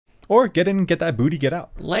Or get in and get that booty, get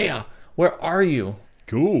out. Leia, where are you?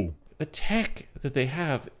 Cool. The tech that they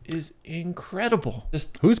have is incredible.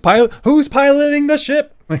 Just Who's piloting the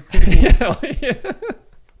ship? yeah.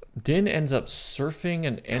 Din ends up surfing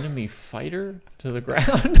an enemy fighter to the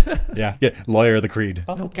ground. Yeah, lawyer of the creed.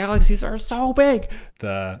 No, galaxies are so big.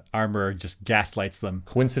 The armor just gaslights them.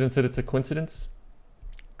 Coincidence that it's a coincidence?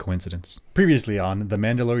 Coincidence. Previously on The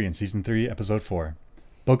Mandalorian Season 3, Episode 4.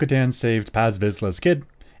 Bo-Katan saved Paz Vizsla's kid,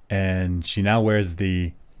 and she now wears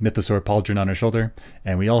the mythosaur pauldron on her shoulder,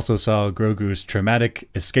 and we also saw Grogu's traumatic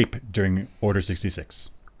escape during Order 66.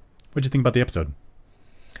 What'd you think about the episode?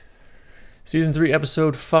 Season 3,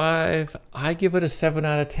 Episode 5, I give it a 7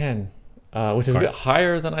 out of 10, which is a bit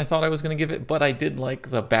higher than I thought I was going to give it, but I did like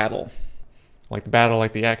the battle. Like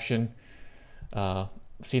the action.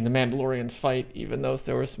 Seeing the Mandalorians fight, even though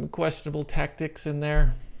there were some questionable tactics in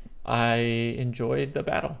there, I enjoyed the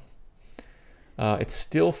battle. It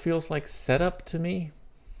still feels like setup to me,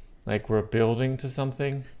 like we're building to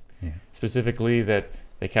something. Yeah. Specifically that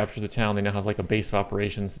they capture the town, they now have like a base of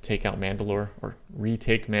operations to take out Mandalore or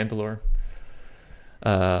retake Mandalore.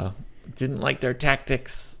 Didn't like their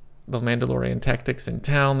tactics, the Mandalorian tactics in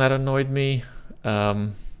town. That annoyed me.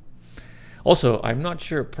 Also, I'm not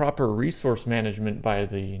sure proper resource management by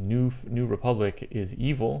the New Republic is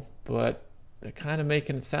evil, but they're kind of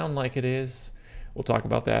making it sound like it is. We'll talk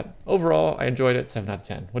about that. Overall, I enjoyed it. 7 out of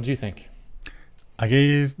 10. What did you think? I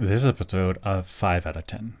gave this episode a 5 out of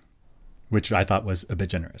 10, which I thought was a bit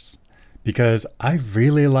generous. Because I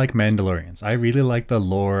really like Mandalorians. I really like the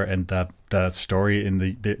lore and the story in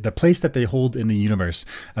the place that they hold in the universe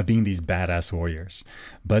of being these badass warriors.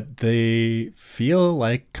 But they feel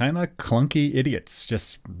like kind of clunky idiots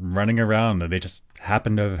just running around. They just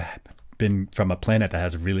happen to have been from a planet that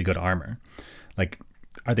has really good armor. Like,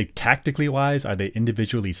 are they tactically wise? Are they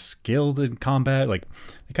individually skilled in combat? Like,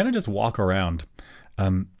 they kind of just walk around.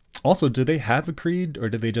 Also, do they have a creed, or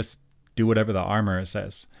do they just do whatever the armor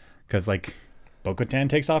says? Because, like, Bo-Katan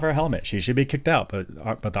takes off her helmet. She should be kicked out.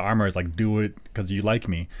 But the armor is like, do it because you like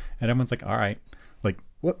me. And everyone's like, all right. Like,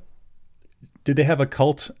 what? Did they have a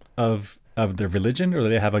cult of their religion? Or do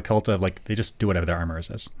they have a cult of, like, they just do whatever their armor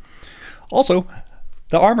says? Also,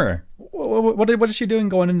 the armor. What is she doing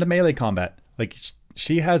going into melee combat? Like,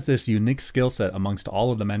 she has this unique skill set amongst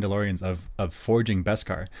all of the Mandalorians of forging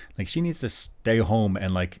Beskar. Like, she needs to stay home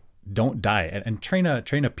and, like, don't die and train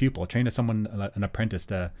a pupil, an apprentice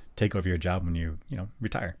to take over your job when you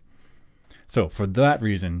retire. So for that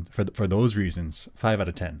reason, for those reasons, 5 out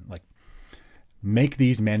of 10. Like, make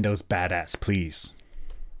these Mandos badass, please.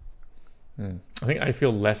 I think I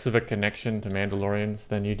feel less of a connection to Mandalorians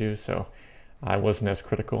than you do, so I wasn't as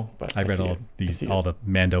critical. But I read all the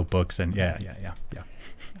Mando books, and yeah.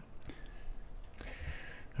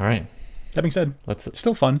 All right. That being said, it's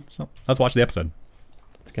still fun. So let's watch the episode.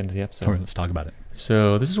 Let's get into the episode. Or let's talk about it.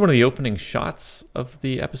 So this is one of the opening shots of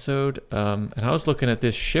the episode, and I was looking at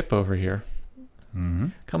this ship over here,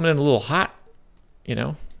 coming in a little hot.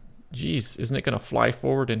 Geez, isn't it going to fly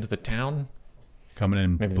forward into the town? Coming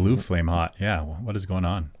in blue flame hot. Yeah, what is going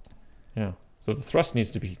on? Yeah, so the thrust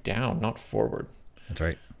needs to be down, not forward. That's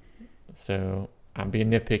right. So I'm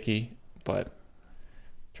being nitpicky, but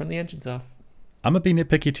turn the engines off. I'm going to be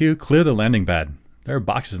nitpicky too. Clear the landing pad. There are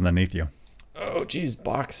boxes underneath you. Oh, geez,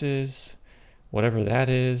 boxes, whatever that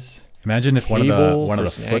is. Imagine if one of the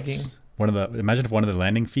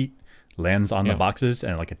landing feet lands on the boxes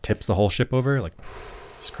and like it tips the whole ship over, like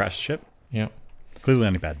just crash the ship. Yeah. Clear the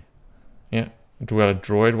landing pad. Yeah. Do we got a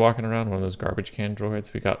droid walking around, one of those garbage can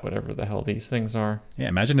droids? We got whatever the hell these things are. Yeah,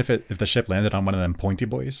 imagine if the ship landed on one of them pointy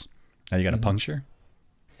boys. Now you got a puncture.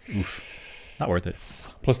 Oof. Not worth it.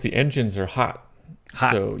 Plus the engines are hot.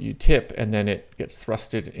 So you tip and then it gets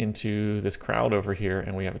thrusted into this crowd over here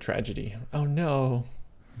and we have a tragedy. Oh no.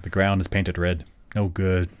 The ground is painted red. No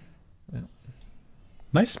good. Yeah.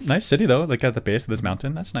 Nice city though, like at the base of this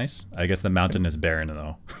mountain. That's nice. I guess the mountain is barren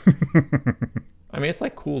though. I mean, it's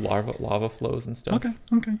like cool lava flows and stuff.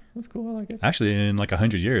 Okay. That's cool. I like it. Actually, in like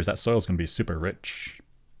 100 years, that soil's going to be super rich.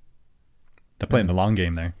 They're playing the long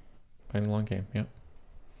game there. Playing the long game, yeah.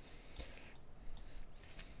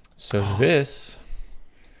 So this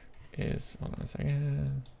is, hold on a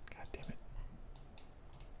second. God damn it.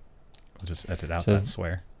 We'll just edit out that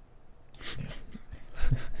swear. Yeah.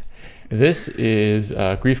 This is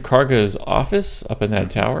Grief Karga's office up in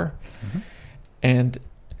that tower. And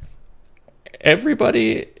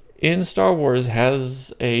everybody in Star Wars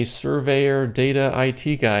has a surveyor, data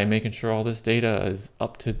IT guy making sure all this data is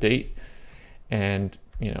up to date and,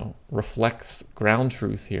 reflects ground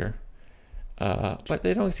truth here. But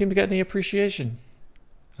they don't seem to get any appreciation.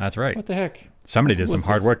 That's right. What the heck? Somebody did some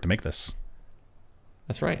hard work to make this.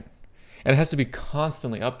 That's right. And it has to be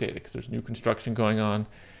constantly updated because there's new construction going on,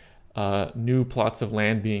 new plots of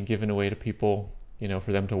land being given away to people,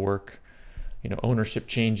 for them to work, ownership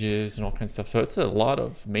changes and all kinds of stuff. So it's a lot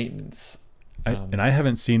of maintenance. And I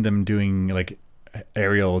haven't seen them doing like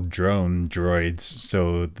aerial drone droids.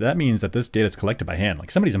 So that means that this data is collected by hand.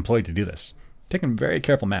 Like somebody's employed to do this, taking very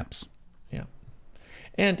careful maps. Yeah.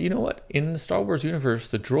 And you know what? In the Star Wars universe,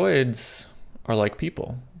 the droids are like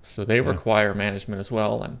people. So they require management as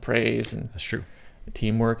well and praise and that's true.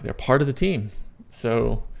 Teamwork. They're part of the team.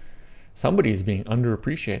 So somebody's being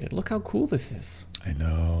underappreciated. Look how cool this is. I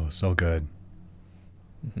know. So good.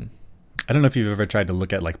 Mm-hmm. I don't know if you've ever tried to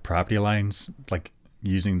look at like property lines, like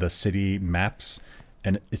using the city maps,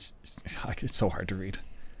 and it's so hard to read.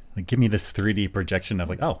 Like, give me this 3D projection of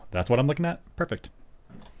like, oh, that's what I'm looking at. Perfect.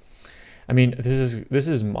 I mean, this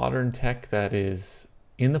is modern tech that is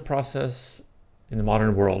in the process in the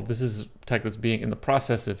modern world. This is tech that's being in the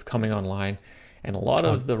process of coming online, and a lot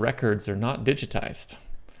of the records are not digitized,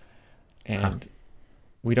 and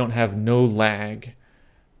we don't have no lag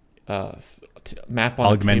map on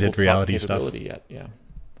augmented reality stuff yet. Yeah,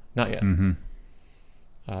 not yet. Mm-hmm.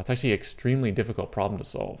 It's actually an extremely difficult problem to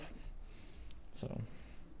solve. So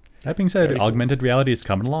that being said, augmented reality is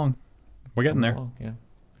coming along. We're getting there. Yeah.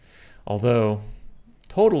 Although,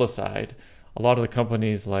 total aside, a lot of the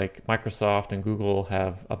companies like Microsoft and Google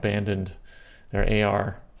have abandoned their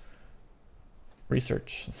AR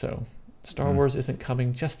research. So Star Wars isn't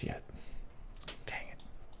coming just yet. Dang it.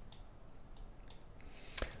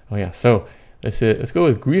 Oh yeah, so let's go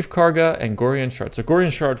with Grief Karga and Gorian Shard. So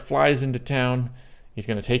Gorian Shard flies into town. He's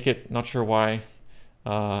going to take it, not sure why.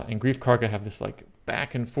 And Grief Karga have this like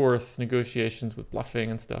back and forth negotiations with bluffing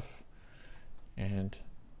and stuff. And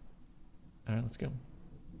all right, let's go.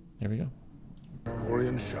 Here we go.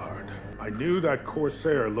 Gorian Shard. I knew that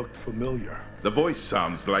Corsair looked familiar. The voice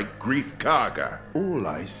sounds like Grief Karga. All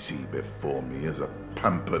I see before me is a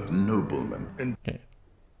pampered nobleman. Okay,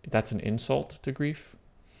 that's an insult to Grief.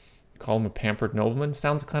 Call him a pampered nobleman.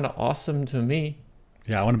 Sounds kind of awesome to me.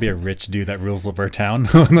 Yeah, I want to be a rich dude that rules over a town.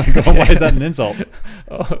 Like, oh, why is that an insult?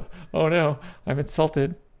 Oh no, I'm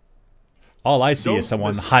insulted. All I see is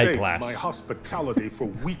someone high class. My hospitality for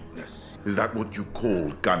weakness. Is that what you call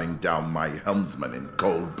gunning down my helmsman in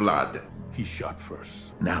cold blood? He shot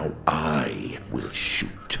first. Now I will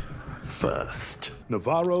shoot first.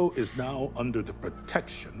 Navarro is now under the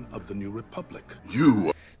protection of the New Republic.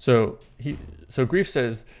 You. So Grief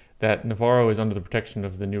says that Navarro is under the protection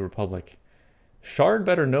of the New Republic. Shard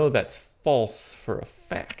better know that's false for a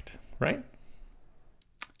fact, right?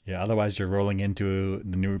 Yeah, otherwise you're rolling into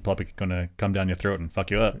the New Republic going to come down your throat and fuck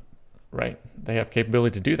you up. Right. They have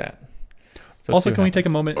capability to do that. So also, can we take a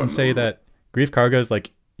moment and say that Grief Karga is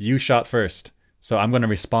like, you shot first, so I'm going to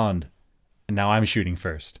respond, and now I'm shooting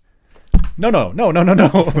first. No.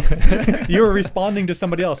 You're responding to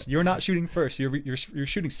somebody else. You're not shooting first. You're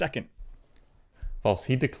shooting second. False.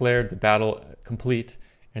 He declared the battle complete,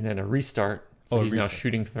 and then a restart. So he's now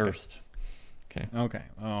shooting first. Okay. Okay.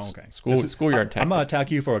 Oh, okay. Schoolyard tactics. I'm going to attack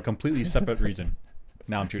you for a completely separate reason.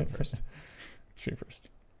 Now I'm shooting first. Shooting first.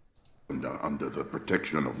 Under the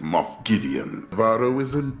protection of Moff Gideon, Navarro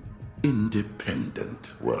is an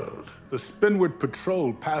independent world. The Spinward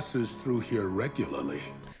Patrol passes through here regularly.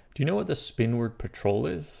 Do you know what the Spinward Patrol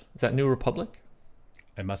is? Is that New Republic?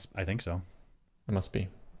 I think so. It must be.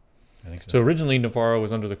 I think so. So originally Navarro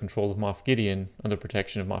was under the control of Moff Gideon, under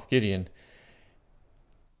protection of Moff Gideon.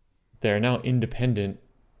 They're now independent,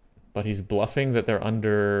 but he's bluffing that they're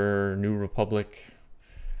under New Republic.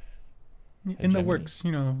 In the works,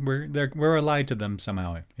 we're allied to them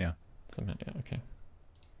somehow. Yeah. Somehow, yeah. Okay.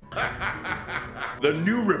 The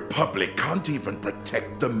New Republic can't even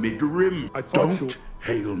protect the Mid-Rim. Don't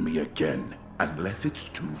hail me again unless it's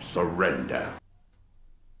to surrender.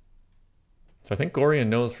 So I think Gorian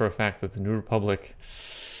knows for a fact that the New Republic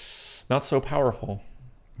not so powerful.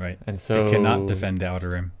 Right. And so it cannot defend the Outer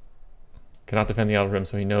Rim. Cannot defend the Outer Rim,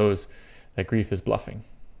 so he knows that Grief is bluffing.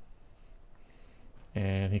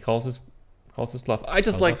 And he calls his bluff. I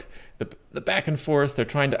just liked the back and forth. They're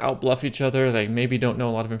trying to outbluff each other. They maybe don't know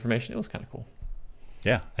a lot of information. It was kind of cool.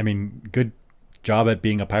 Yeah, I mean, good job at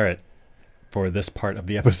being a pirate for this part of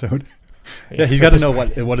the episode. Yeah, he's got to know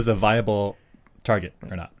what is a viable target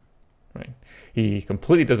or not. Right. He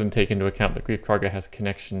completely doesn't take into account that Grief Karga has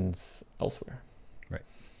connections elsewhere. Right.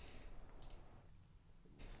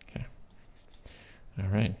 Okay. All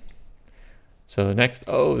right. So next,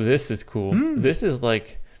 this is cool. This is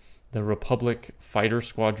like the Republic Fighter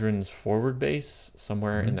Squadron's forward base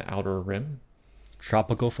somewhere in the Outer Rim.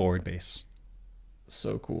 Tropical forward base.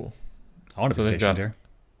 So cool. I want to be stationed here.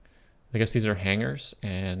 I guess these are hangars,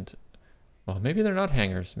 and well, maybe they're not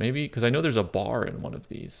hangars. Maybe because I know there's a bar in one of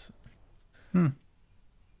these.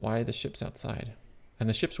 Why are the ships outside? And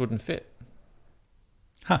the ships wouldn't fit.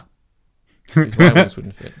 Huh. These Y-wings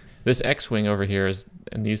wouldn't fit. This X-wing over here is,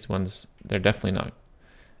 and these ones, they're definitely not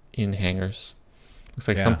in hangars. Looks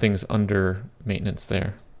like something's under maintenance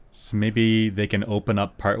there. So maybe they can open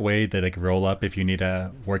up part way that they can roll up if you need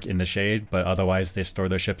to work in the shade, but otherwise they store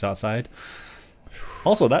their ships outside.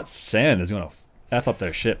 Also, that sand is going to F up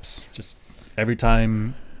their ships. Just every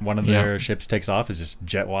time one of their ships takes off is just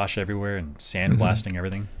jet wash everywhere and sand blasting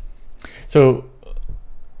everything. So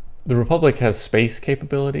the Republic has space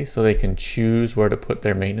capability, so they can choose where to put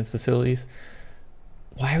their maintenance facilities.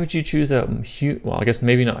 Why would you choose well, I guess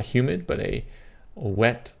maybe not humid, but a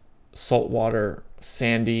wet, saltwater,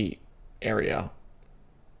 sandy area?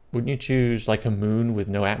 Wouldn't you choose like a moon with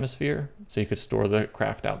no atmosphere so you could store the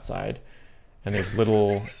craft outside and there's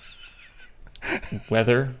little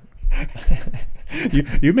weather?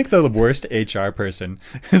 You make the worst HR person.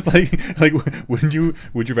 It's like would you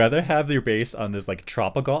rather have your base on this like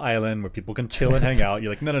tropical island where people can chill and hang out?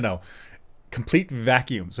 You're like, no. Complete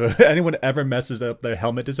vacuum. So if anyone ever messes up their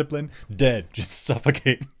helmet discipline, dead. Just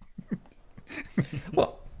suffocate.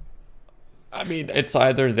 Well, I mean, it's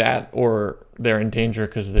either that or they're in danger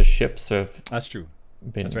because the ships have. That's true.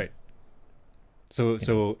 Been, that's right.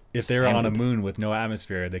 So if they're on a moon with no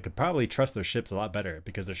atmosphere, they could probably trust their ships a lot better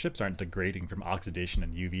because their ships aren't degrading from oxidation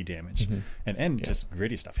and UV damage and just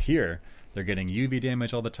gritty stuff. Here, they're getting UV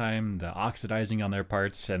damage all the time, the oxidizing on their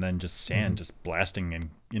parts, and then just sand just blasting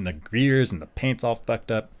in the gears and the paint's all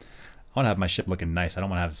fucked up. I want to have my ship looking nice. I don't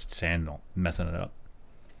want to have sand messing it up.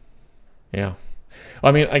 Yeah.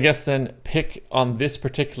 I mean, I guess then pick on this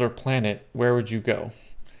particular planet, where would you go?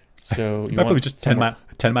 So you probably just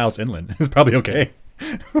 10 miles inland. It's probably okay.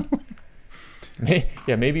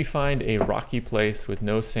 Maybe find a rocky place with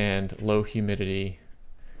no sand, low humidity.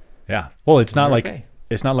 Yeah. Well, it's not like okay.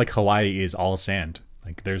 It's not like Hawaii is all sand.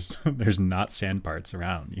 Like there's not sand parts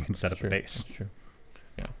around. You can set up a base. That's true.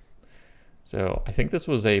 Yeah. So I think this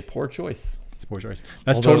was a poor choice. It's a poor choice.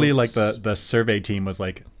 That's totally like the survey team was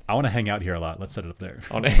like, I want to hang out here a lot. Let's set it up there.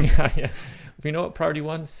 Yeah. You know what? Priority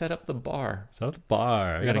 1, set up the bar. Set up the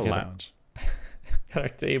bar. We got a lounge. Got our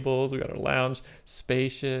tables. We got our lounge.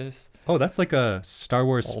 Spacious. Oh, that's like a Star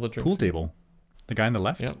Wars pool table. The guy on the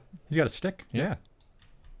left. Yep. He's got a stick. Yeah.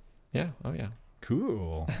 Yeah. Oh yeah.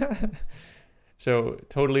 Cool. So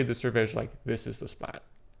totally, the surveyor's like, this is the spot.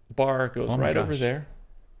 Bar goes right over there.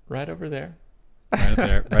 Right over there. Right up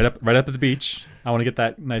there. Right up at the beach. I want to get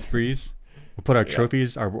that nice breeze. We'll put our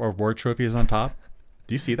trophies, our war trophies on top.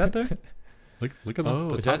 Do you see that there? Look at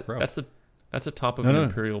the top row. That's the top of an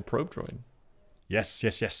Imperial probe droid.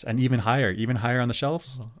 Yes. And even higher on the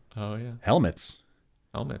shelves. Oh yeah. Helmets,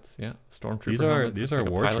 yeah. Stormtrooper helmets. These are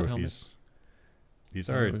war trophies. These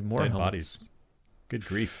are dead bodies. Good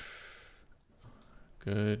grief.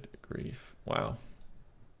 Wow.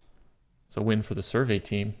 It's a win for the survey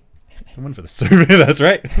team. It's a win for the survey. That's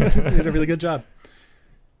right. They did a really good job.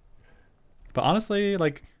 But honestly,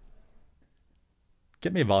 like,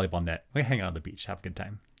 get me a volleyball net. We hang out on the beach, have a good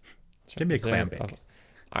time. Give me a clam bake.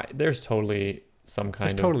 There's totally some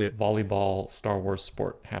kind of volleyball Star Wars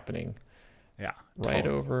sport happening. Yeah. Right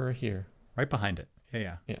over here. Right behind it.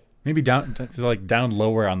 Yeah. Maybe down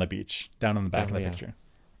lower on the beach, down on the back of the picture.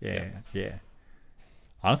 Yeah.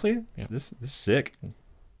 Honestly, this is sick.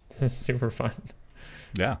 This is super fun.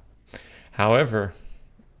 Yeah. However,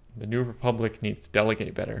 the New Republic needs to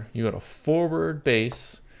delegate better. You got a forward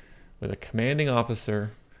base with a commanding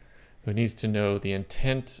officer who needs to know the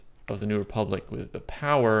intent of the New Republic with the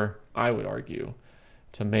power, I would argue,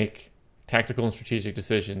 to make tactical and strategic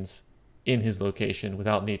decisions in his location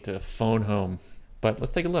without need to phone home. But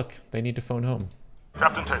let's take a look. They need to phone home.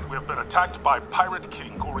 Captain Tate, we have been attacked by Pirate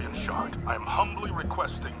King Gorian Shard. I am humbly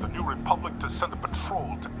requesting the New Republic to send a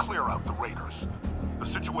patrol to clear out the raiders. The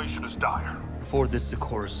situation is dire. Forward this to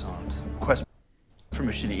Coruscant. Request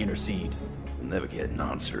permission to intercede. We'll never get an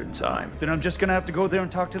answer in time. Then I'm just gonna have to go there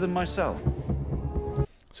and talk to them myself.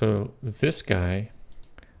 So this guy,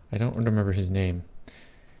 I don't remember his name.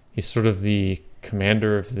 He's sort of the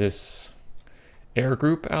commander of this air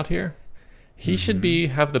group out here. He should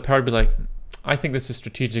have the power to be like, I think this is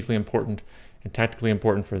strategically important and tactically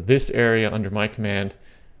important for this area under my command.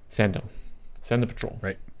 Send him. Send the patrol.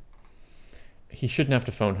 Right. He shouldn't have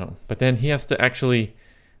to phone home. But then he has to actually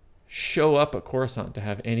show up at Coruscant to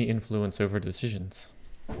have any influence over decisions.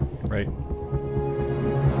 Right.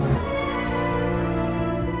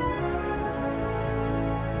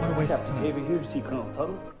 What a waste of time. Captain Tavy here to see Colonel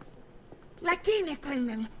Tuttle.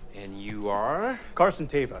 And you are? Carson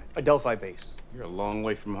Teva, a Delphi base. You're a long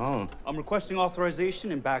way from home. I'm requesting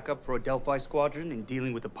authorization and backup for a Delphi squadron in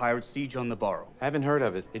dealing with the pirate siege on Navarro. I haven't heard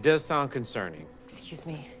of it. It does sound concerning. Excuse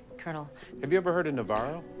me, Colonel. Have you ever heard of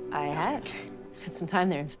Navarro? I have. Spent some time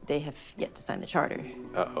there. They have yet to sign the charter.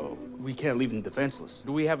 Uh-oh. We can't leave them defenseless.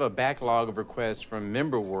 Do we have a backlog of requests from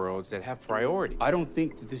member worlds that have priority? I don't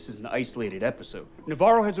think that this is an isolated episode.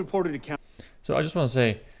 Navarro has reported account. So I just want to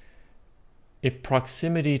say, if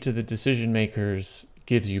proximity to the decision makers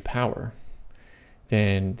gives you power,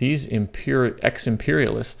 then these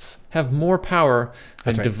ex-imperialists have more power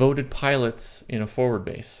than devoted pilots in a forward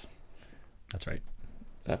base. That's right.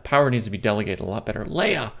 That power needs to be delegated a lot better.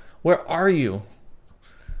 Leia, where are you?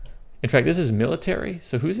 In fact, this is military.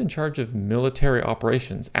 So who's in charge of military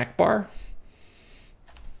operations? Akbar?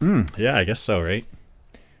 Yeah, I guess so, right?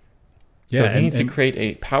 So he needs to create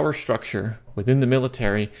a power structure within the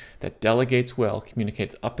military that delegates well,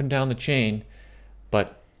 communicates up and down the chain,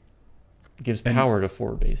 but gives power to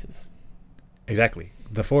forward bases. Exactly.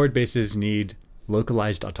 The forward bases need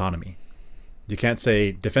localized autonomy. You can't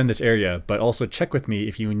say, defend this area, but also check with me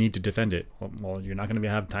if you need to defend it. Well, you're not going to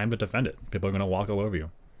have time to defend it. People are going to walk all over you.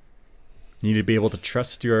 You need to be able to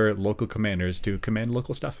trust your local commanders to command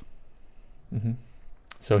local stuff. Mm-hmm.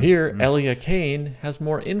 So here, Elia Kane has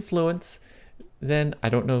more influence than, I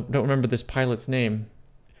don't remember this pilot's name.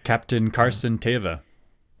 Captain Carson Teva.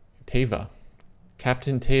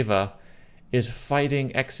 Captain Teva is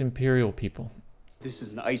fighting ex-imperial people. This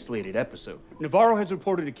is an isolated episode. Navarro has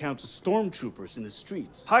reported accounts of stormtroopers in the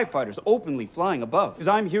streets. TIE fighters openly flying above. As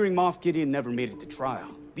I'm hearing, Moff Gideon never made it to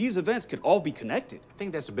trial. These events could all be connected. I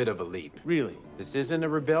think that's a bit of a leap. Really? This isn't a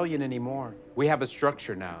rebellion anymore. We have a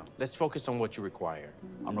structure now. Let's focus on what you require.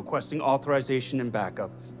 I'm requesting authorization and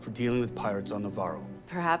backup for dealing with pirates on Navarro.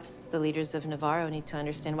 Perhaps the leaders of Navarro need to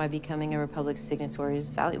understand why becoming a Republic signatory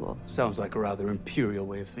is valuable. Sounds like a rather imperial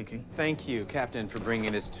way of thinking. Thank you, Captain, for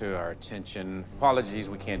bringing this to our attention. Apologies,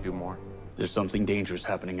 we can't do more. There's something dangerous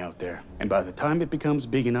happening out there. And by the time it becomes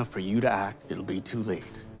big enough for you to act, it'll be too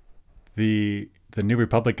late. The New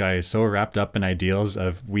Republic guy is so wrapped up in ideals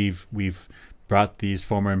of we've brought these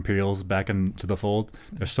former Imperials back into the fold.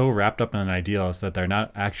 They're so wrapped up in ideals that they're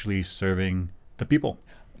not actually serving the people.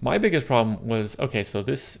 My biggest problem was, okay, so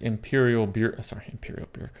this New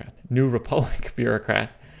Republic bureaucrat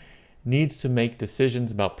needs to make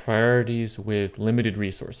decisions about priorities with limited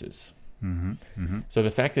resources. So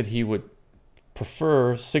the fact that he would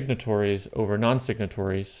prefer signatories over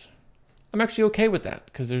non-signatories, I'm actually okay with that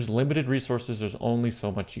because there's limited resources. There's only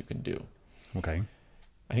so much you can do. Okay.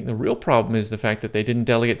 I think the real problem is the fact that they didn't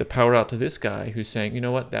delegate the power out to this guy who's saying, you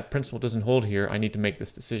know what, that principle doesn't hold here. I need to make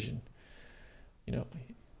this decision. You know.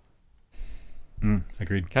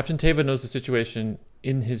 Agreed. Captain Teva knows the situation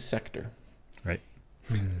in his sector. Right.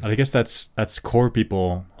 I guess that's core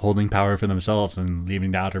people holding power for themselves and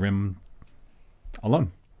leaving the outer rim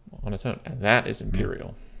alone. On its own. And that is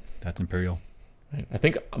imperial. That's imperial. I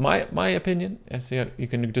think my opinion, you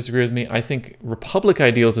can disagree with me, I think Republic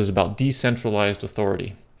ideals is about decentralized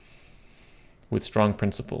authority with strong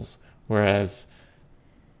principles, whereas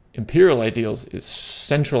Imperial ideals is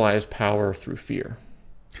centralized power through fear.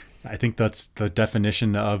 I think that's the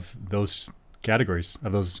definition of those categories,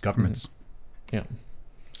 of those governments. Yeah.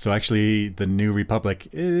 So actually, the New Republic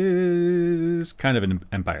is kind of an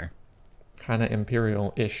empire. Kind of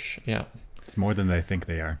imperial-ish, yeah. It's more than they think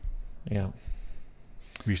they are. Yeah.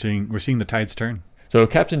 We're seeing the tides turn. So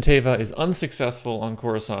Captain Teva is unsuccessful on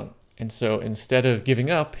Coruscant, and so instead of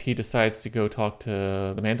giving up, he decides to go talk to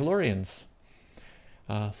the Mandalorians.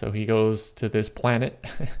 So he goes to this planet,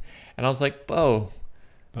 and I was like, Bo,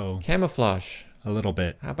 camouflage. A little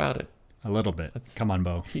bit. How about it? A little bit. Come on,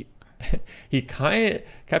 Bo.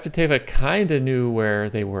 Captain Teva kind of knew where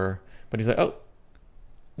they were, but he's like, oh,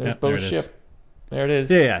 there's Bo's ship. There it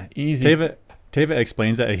is. Yeah. Easy. Teva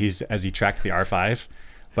explains that as he tracked the R5,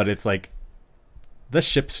 but it's like the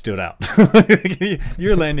ship stood out.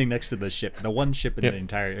 You're landing next to the ship, the one ship in the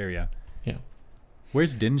entire area. Yeah.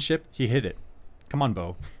 Where's Din's ship? He hit it. Come on,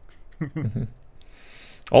 Bo.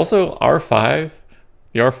 Also, R5,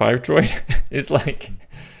 the R5 droid is like,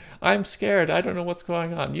 I'm scared. I don't know what's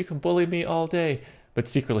going on. You can bully me all day. But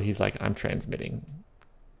secretly, he's like, I'm transmitting.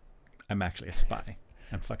 I'm actually a spy.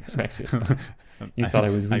 I'm actually a spy. You thought I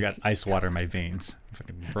was weak. I got ice water in my veins.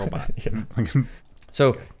 Fucking robot.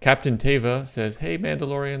 So Captain Teva says, hey,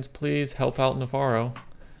 Mandalorians, please help out Navarro.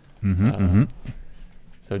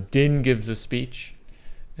 So Din gives a speech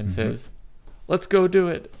and says, let's go do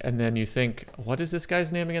it. And then you think, what is this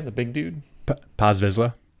guy's name again? The big dude? Paz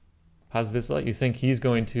Vizsla. Paz Vizsla. You think he's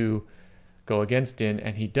going to go against Din,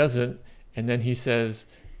 and he doesn't. And then he says,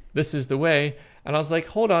 this is the way. And I was like,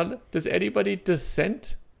 hold on, does anybody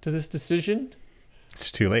dissent to this decision?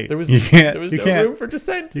 It's too late. There was, no room for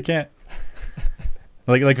dissent. You can't.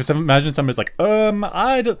 Imagine somebody's like,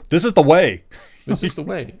 this is the way. This is the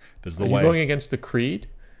way. This is the Are way. you going against the creed?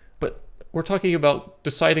 But we're talking about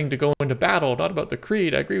deciding to go into battle, not about the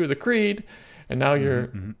creed. I agree with the creed, and now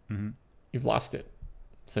you've lost it.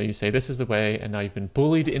 So you say this is the way, and now you've been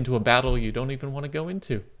bullied into a battle you don't even want to go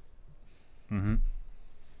into.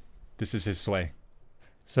 This is his sway.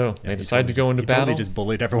 So they decide to go into battle. He just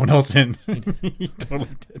bullied everyone else in. He totally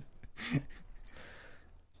did.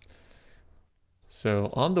 So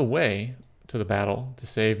on the way to the battle to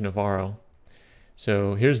save Navarro,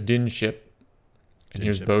 so here's Din's ship, and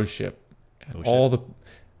here's Bo's ship. And all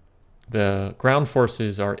the ground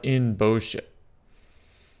forces are in Bo's ship.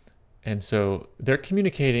 And so they're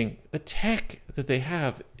communicating. The tech that they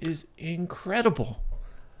have is incredible.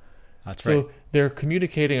 That's right. So they're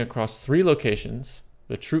communicating across 3 locations: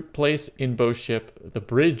 the troop place in Bo's ship, the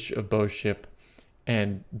bridge of Bo's ship,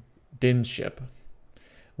 and Din's ship,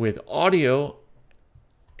 with audio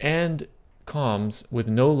and comms with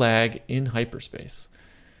no lag in hyperspace.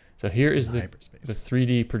 So here is the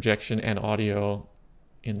 3D projection and audio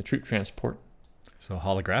in the troop transport. So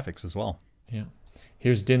holographics as well. Yeah.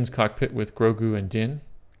 Here's Din's cockpit with Grogu and Din.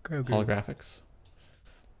 Grogu. Holographics.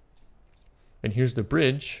 And here's the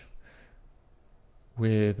bridge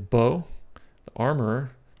with Bo, the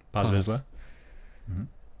armorer. Paz Vizsla.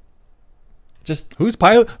 Just who's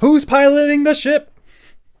piloting the ship?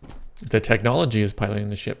 The technology is piloting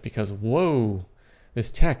the ship, because whoa,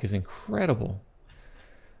 this tech is incredible.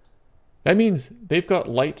 That means they've got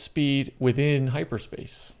light speed within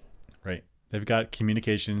hyperspace. Right. They've got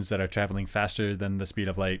communications that are traveling faster than the speed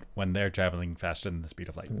of light when they're traveling faster than the speed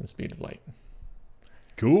of light.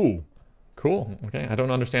 Cool. Cool. Okay. I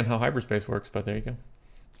don't understand how hyperspace works, but there you go.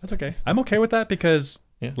 That's okay. I'm okay with that because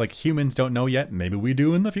humans don't know yet. Maybe we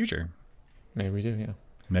do in the future. Maybe we do, yeah.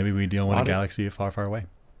 Maybe we deal in a galaxy far, far away.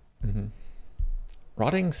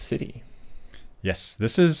 Rotting city. Yes,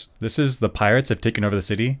 this is the pirates have taken over the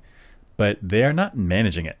city, but they are not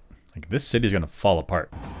managing it. Like, this city is going to fall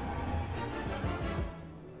apart.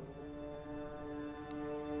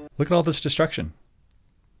 Look at all this destruction.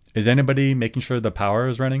 Is anybody making sure the power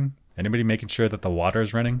is running? Anybody making sure that the water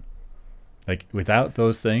is running? Like, without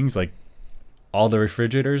those things, like, all the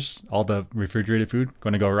refrigerators, all the refrigerated food,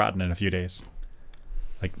 going to go rotten in a few days.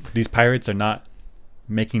 Like, these pirates are not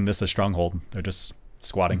making this a stronghold. They're just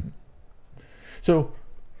squatting. So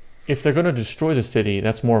if they're going to destroy the city,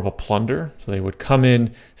 that's more of a plunder. So they would come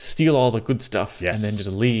in, steal all the good stuff, and then just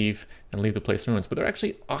leave the place in ruins. But they're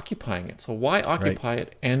actually occupying it. So why occupy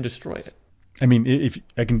it and destroy it? I mean,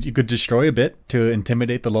 you could destroy a bit to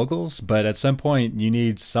intimidate the locals, but at some point you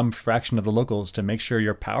need some fraction of the locals to make sure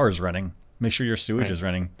your power is running, make sure your sewage is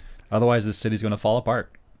running. Otherwise, the city's going to fall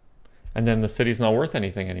apart. And then the city's not worth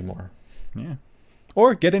anything anymore. Yeah.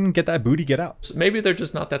 Or get in, get that booty, get out. So maybe they're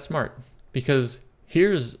just not that smart, because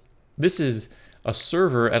this is a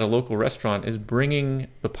server at a local restaurant is bringing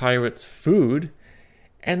the pirates food,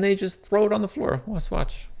 and they just throw it on the floor. Let's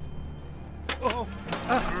watch.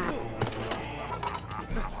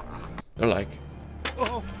 They're like,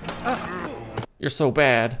 "You're so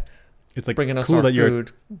bad. It's like bringing us cool our that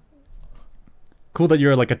food." Cool that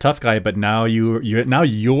you're like a tough guy, but now now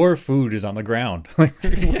your food is on the ground.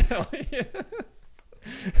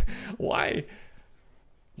 Why?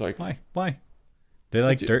 Like, why? They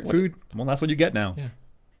like dirt food? Well, that's what you get now. Yeah.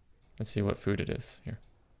 Let's see what food it is here.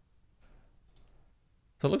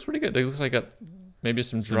 So it looks pretty good. It looks like maybe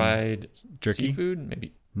some dried jerky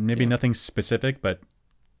seafood, maybe nothing specific, but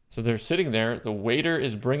so they're sitting there. The waiter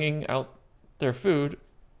is bringing out their food.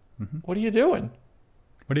 What are you doing?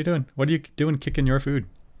 What are you doing? What are you doing kicking your food?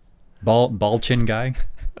 Ball chin guy?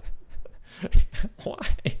 Why?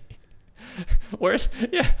 Where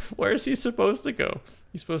is he supposed to go?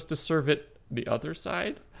 He's supposed to serve it the other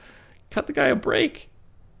side? Cut the guy a break.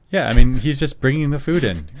 Yeah, I mean, he's just bringing the food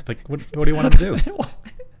in. Like, what do you want him to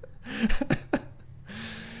do?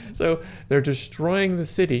 So they're destroying the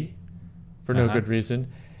city for no good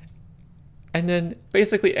reason. And then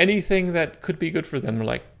basically anything that could be good for them, they're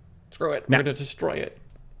like, screw it, we're going to destroy it.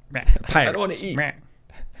 Pirates. I don't want to eat.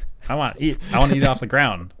 I want to eat. I want to eat off the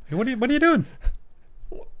ground. What are you doing?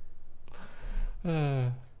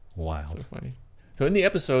 Wild. So funny. So in the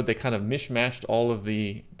episode, they kind of mishmashed all of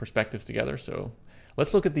the perspectives together. So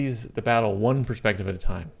let's look at the battle one perspective at a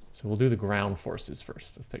time. So we'll do the ground forces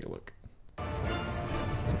first. Let's take a look.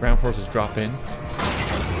 So ground forces drop into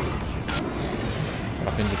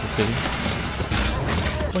the city.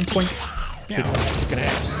 Boink, boink. Kicking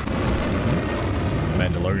ass.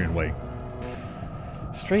 Mandalorian way.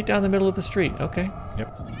 Straight down the middle of the street. Okay. Yep.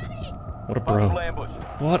 What a bro.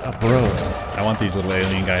 What a bro. I want these little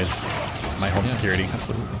alien guys. My home security.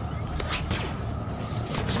 Absolutely.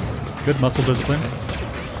 Good muscle discipline.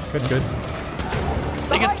 Good, good.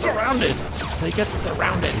 They get surrounded. They get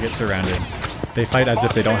surrounded. They get surrounded. They fight as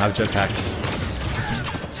if they don't have jetpacks.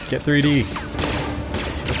 Get 3D.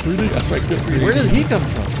 Get 3D? That's right, get 3D. Where does he come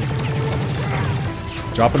from?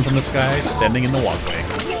 Dropping from the sky, standing in the walkway.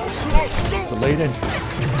 Delayed entry.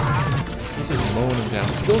 He's just mowing him down.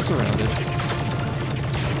 Still surrounded.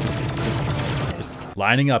 Just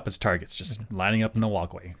lining up as targets. Just lining up in the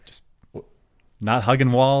walkway. Just not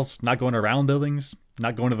hugging walls, not going around buildings,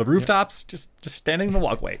 not going to the rooftops, just standing in the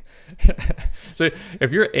walkway. So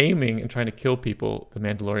if you're aiming and trying to kill people, the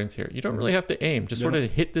Mandalorians here, you don't really have to aim. Just sort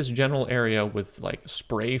of hit this general area with like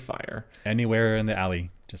spray fire. Anywhere in the alley.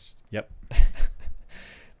 Just, yep.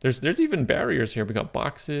 There's even barriers here. We got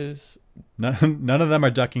boxes. None of them are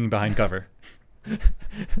ducking behind cover. Yeah,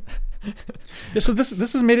 so this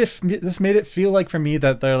has made it feel like for me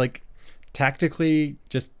that they're like tactically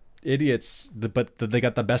just idiots, but they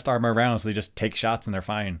got the best armor around, so they just take shots and they're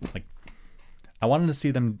fine. Like, I wanted to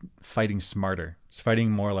see them fighting smarter,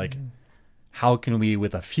 fighting more like, how can we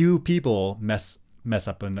with a few people mess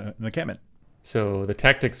up an encampment? So the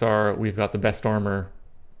tactics are, we've got the best armor.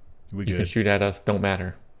 You can shoot at us, don't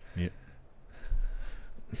matter. Yeah.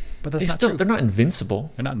 But that's they're not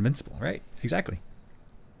invincible. They're not invincible, right? Exactly.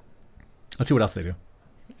 Let's see what else they do.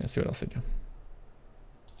 Let's see what else they do.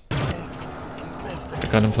 The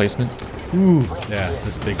gun emplacement. Ooh, yeah,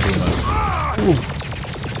 this big boom. Ooh.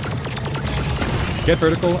 Get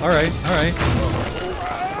vertical. All right, all right.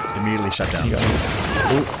 Immediately shut down.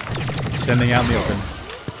 Ooh. Standing out in the open.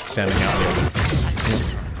 Standing out in the open.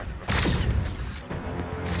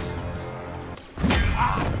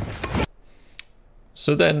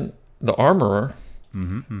 So then the armorer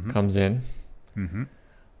comes in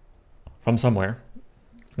from somewhere.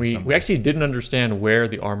 We actually didn't understand where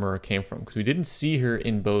the armorer came from because we didn't see her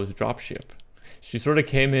in Bo's dropship. She sort of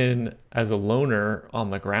came in as a loner on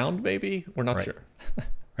the ground, maybe? We're not sure.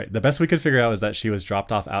 Right. The best we could figure out is that she was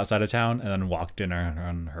dropped off outside of town and then walked in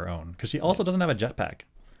on her own. Because she also doesn't have a jetpack.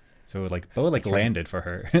 So like Bo landed for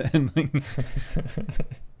her. And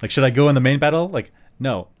like, should I go in the main battle? Like,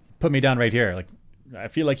 no. Put me down right here. Like, I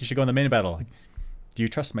feel like you should go in the main battle. Like, do you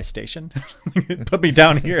trust my station? Put me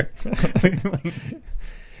down here.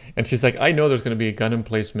 And she's like, I know there's going to be a gun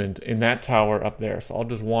emplacement in that tower up there, so I'll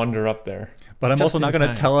just wander up there. But I'm also not going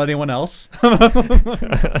to tell anyone else.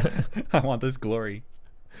 I want this glory.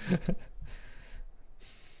 But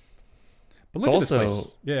look at this place.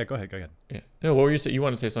 Yeah, go ahead. Yeah. No, what were you saying? You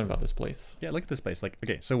want to say something about this place? Yeah, look at this place. Like,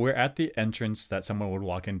 okay, so we're at the entrance that someone would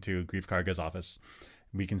walk into Grief Karga's office.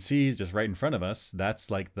 We can see just right in front of us,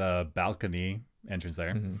 that's like the balcony entrance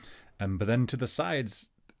there. But then to the sides,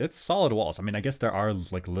 it's solid walls. I mean, I guess there are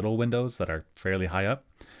like little windows that are fairly high up.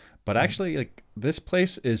 But actually, like, this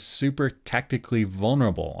place is super tactically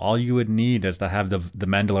vulnerable. All you would need is to have the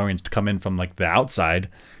Mandalorians come in from like the outside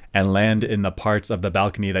and land in the parts of the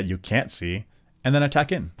balcony that you can't see, and then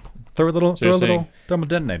attack in. Throw a little thermal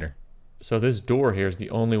detonator. So this door here is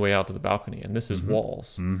the only way out to the balcony, and this is walls.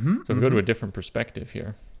 So if we go to a different perspective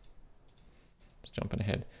here, just jumping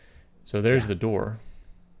ahead. So there's the door,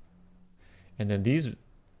 and then these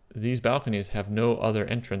balconies have no other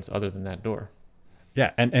entrance other than that door.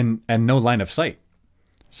 Yeah, and no line of sight.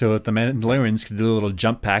 So if the Mandalorians could do little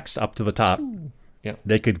jump packs up to the top,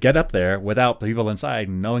 they could get up there without the people inside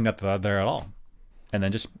knowing that they're there at all, and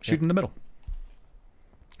then just shoot in the middle.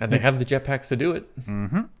 And they have the jetpacks to do it.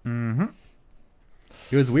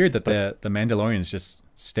 It was weird that the Mandalorians just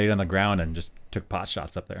stayed on the ground and just took pot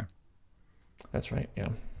shots up there. That's right, yeah.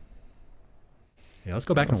 Yeah, let's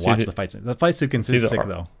go back and watch the fights. The fight sequence is sick,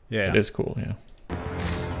 though. Yeah. It is cool, yeah.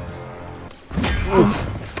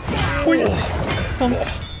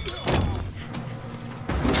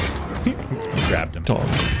 Grabbed him.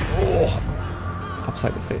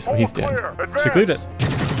 Upside the face. Oh, he's dead. She cleared it.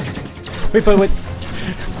 Wait.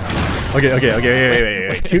 Okay.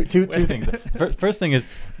 Wait. Two things. First thing is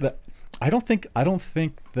that I don't think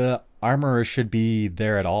the armorer should be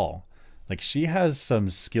there at all. Like, she has some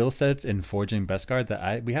skill sets in forging Beskar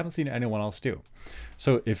that we haven't seen anyone else do.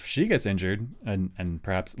 So if she gets injured and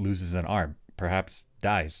perhaps loses an arm, perhaps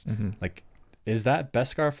dies, like, is that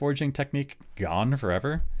Beskar forging technique gone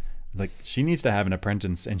forever? Like, she needs to have an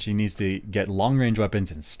apprentice, and she needs to get long range weapons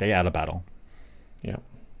and stay out of battle. Yeah.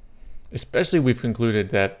 Especially, we've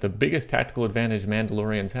concluded that the biggest tactical advantage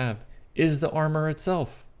Mandalorians have is the armor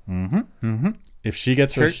itself. If she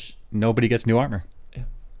gets hurt, nobody gets new armor. Yeah.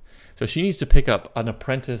 So she needs to pick up an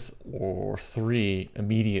apprentice or 3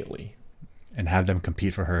 immediately. And have them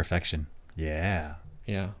compete for her affection. Yeah.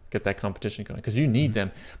 Yeah, get that competition going. Because you need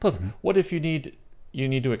them. Plus, what if you need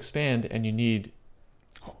to expand and you need,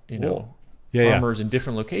 armors in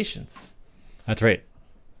different locations? That's right.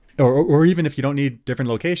 Or even if you don't need different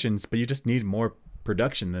locations, but you just need more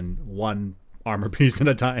production than one armor piece at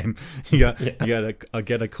a time. You got to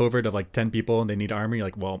get a covert of like 10 people and they need armor. You're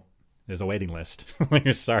like, well, there's a waiting list.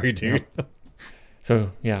 Like, sorry, dude. Yep.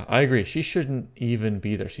 So, yeah, I agree. She shouldn't even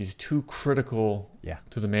be there. She's too critical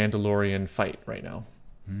to the Mandalorian fight right now.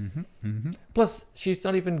 Plus, she's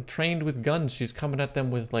not even trained with guns. She's coming at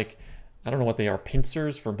them with, like, I don't know what they are,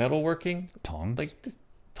 pincers for metalworking? Tongs? Like,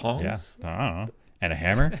 tongs? Yeah, I don't know. And a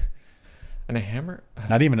hammer? And a hammer?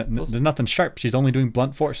 Not even, there's nothing sharp. She's only doing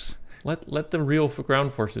blunt force. Let the real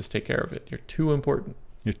ground forces take care of it. You're too important.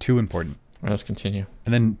 You're too important. All right, let's continue.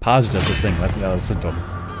 And then Paz does this thing. Let's listen to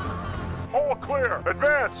him. All clear.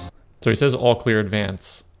 Advance. So he says all clear,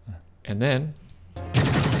 advance. And then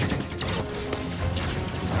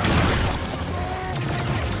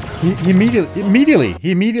he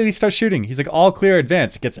immediately starts shooting. He's like, all clear,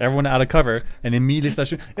 advance. Gets everyone out of cover and immediately starts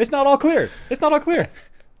shooting. It's not all clear. It's not all clear.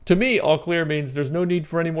 To me, all clear means there's no need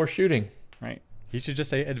for any more shooting. Right. He should just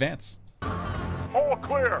say advance. All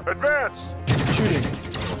clear. Advance. Shooting.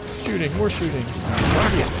 Shooting. More shooting.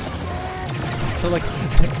 Targets. So, like,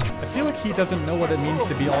 I feel like he doesn't know what it means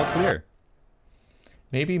to be all clear.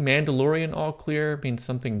 Maybe Mandalorian all clear means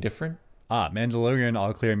something different. Mandalorian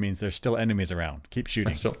all clear means there's still enemies around. Keep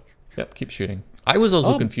shooting. Yep, keep shooting. I was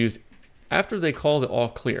also confused. After they called it all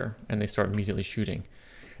clear and they start immediately shooting,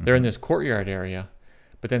 they're in this courtyard area,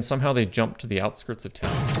 but then somehow they jump to the outskirts of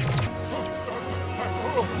town.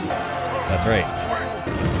 That's right.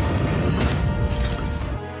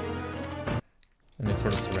 And they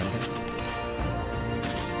sort of surrender.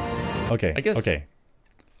 Okay. I guess. Okay.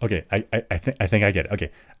 I think I get it.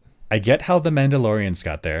 Okay. I get how the Mandalorians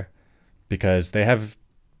got there because they have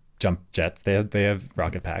jump jets. They have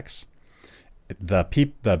rocket packs. The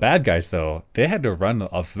bad guys though, they had to run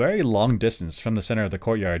a very long distance from the center of the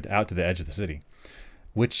courtyard out to the edge of the city,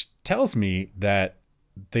 which tells me that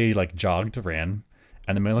they like jogged, ran,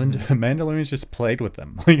 and the Mandalorians just played with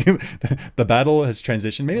them. Like the battle has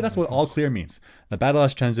transitioned. Maybe that's what all clear means. The battle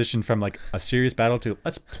has transitioned from like a serious battle to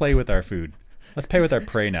let's play with our food. Let's play with our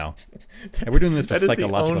prey now. And we're doing this for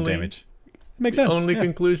psychological damage. It makes sense. Only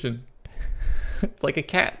conclusion. It's like a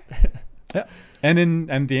cat. Yeah.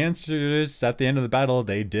 And the answer is at the end of the battle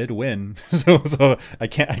they did win. So I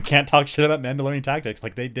can't talk shit about Mandalorian tactics.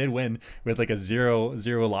 Like they did win with like a zero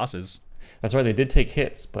losses. That's right. They did take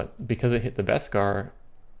hits, but because it hit the Beskar,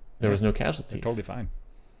 there was no casualties. They're totally fine.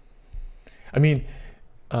 I mean,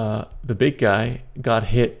 the big guy got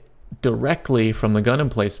hit directly from the gun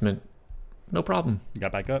emplacement. No problem.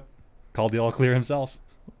 Got back up. Called the all clear himself.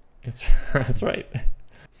 That's right.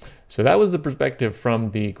 So that was the perspective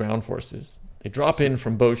from the ground forces. They drop in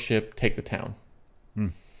from Bo's ship, take the town.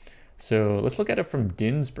 So let's look at it from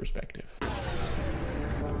Din's perspective.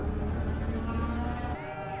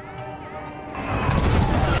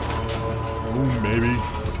 Oh, maybe.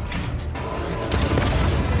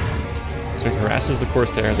 So he harasses the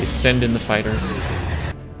Corsair. They send in the fighters.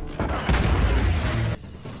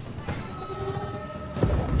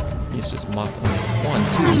 He's just mocking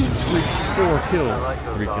 1, 2, 3, 4 kills.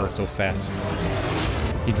 3 kills so fast.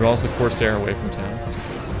 He draws the Corsair away from town.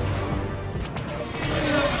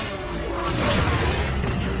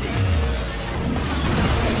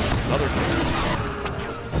 Another kill.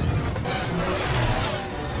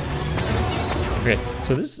 Okay,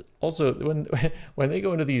 so this also, when they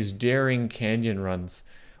go into these daring canyon runs,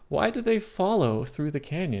 why do they follow through the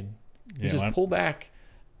canyon? You just pull back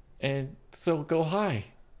and so go high.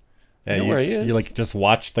 Yeah, you know where he is. You like just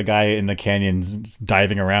watch the guy in the canyon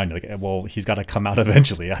diving around. You're like, well, he's got to come out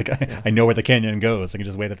eventually. Like, I know where the canyon goes. I can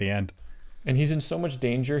just wait at the end. And he's in so much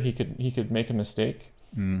danger. He could make a mistake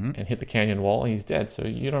and hit the canyon wall. And he's dead. So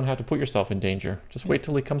you don't have to put yourself in danger. Just wait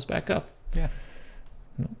till he comes back up. Yeah.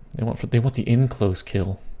 They want the in close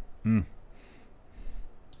kill.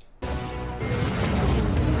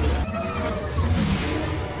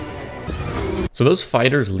 So those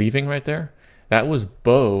fighters leaving right there, that was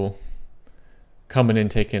Bo coming in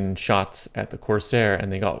taking shots at the Corsair,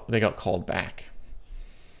 and they got called back.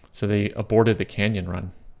 So they aborted the canyon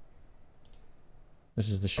run. This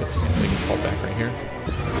is the ship, so they get called back right here.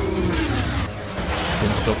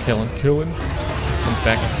 Then still killing. Comes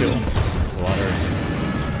back to kill. Slaughter.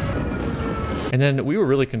 And then we were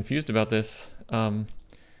really confused about this.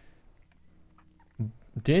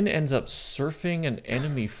 Din ends up surfing an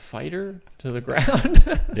enemy fighter to the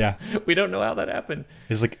ground. Yeah. We don't know how that happened.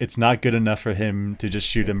 It's like it's not good enough for him to just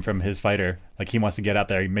shoot him from his fighter. Like he wants to get out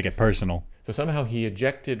there and make it personal. So somehow he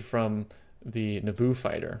ejected from the Naboo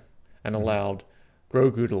fighter and allowed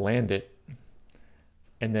Grogu to land it,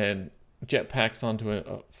 and then jetpacks onto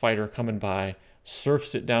a fighter coming by,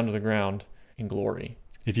 surfs it down to the ground in glory.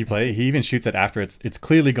 If you play, he even shoots it after it's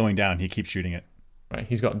clearly going down. He keeps shooting it. Right,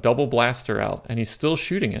 he's got double blaster out, and he's still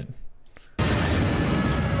shooting it.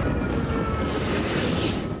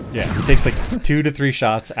 Yeah, he takes like 2 to 3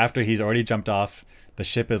 shots after he's already jumped off. The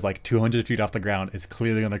ship is like 200 feet off the ground. It's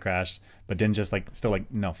clearly gonna crash, but Din just like still like,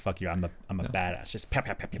 no, fuck you. I'm a badass. Just pow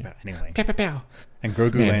pow pow pow pow. Anyway. Pow, pow, pow. And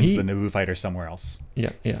Grogu lands the Naboo fighter somewhere else.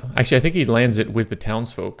 Yeah, yeah. Actually, I think he lands it with the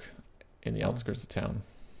townsfolk in the outskirts of town.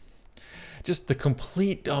 Just the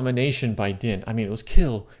complete domination by Din. I mean, it was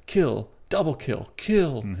kill, kill, double kill,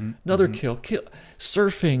 kill, another kill, kill,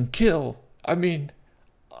 surfing, kill. I mean,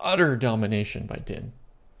 utter domination by Din.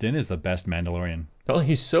 Din is the best Mandalorian. Well,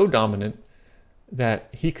 he's so dominant that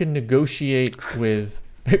he can negotiate with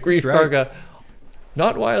Grief Karga,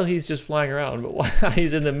 not while he's just flying around, but while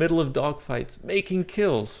he's in the middle of dogfights, making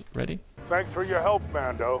kills. Ready? Thanks for your help,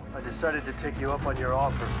 Mando. I decided to take you up on your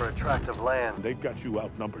offer for a tract of land. They got you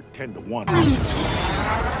outnumbered 10 to 1.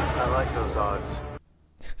 I like those odds.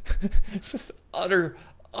 It's just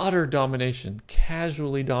utter domination,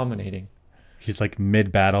 casually dominating. He's like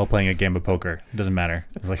mid-battle playing a game of poker. It doesn't matter.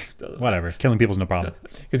 It's like whatever. Killing people's no problem.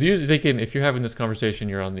 Because usually thinking if you're having this conversation,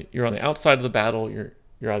 you're on the outside of the battle. You're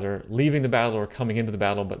either leaving the battle or coming into the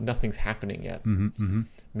battle, but nothing's happening yet.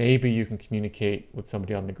 Maybe you can communicate with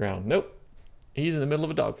somebody on the ground. Nope, he's in the middle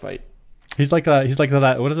of a dogfight. He's like that.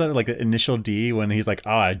 What is that? Like the initial D when he's like,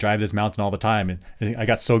 "Oh, I drive this mountain all the time, and I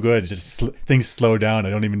got so good, just things slow down.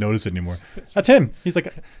 I don't even notice it anymore." That's him. He's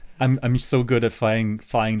like, I'm so good at flying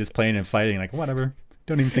this plane and fighting. Like whatever,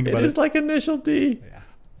 don't even think about it. It's like initial D. Yeah.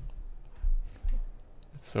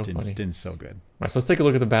 It's so funny. Din's so good. All right, so let's take a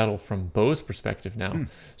look at the battle from Bo's perspective now.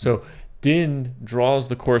 So Din draws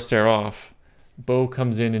the Corsair off. Bo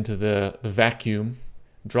comes into the vacuum,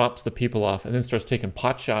 drops the people off, and then starts taking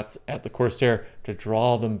pot shots at the Corsair to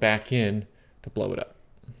draw them back in to blow it up.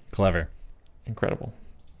 Clever. Incredible.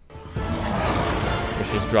 Where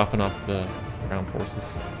she's dropping off the ground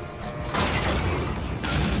forces.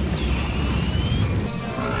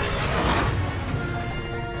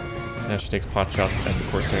 Now she takes pot shots at the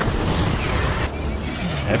Corsair.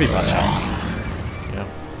 Heavy pot shots. Yeah.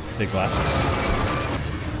 Big blasters.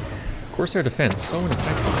 Corsair defense, so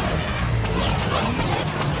ineffective.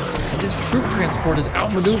 And this troop transport is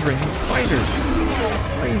outmaneuvering these fighters.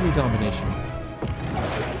 Crazy domination.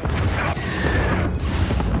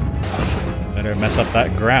 Better mess up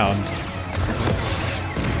that ground.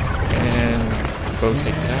 And Bo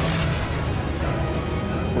takes it out.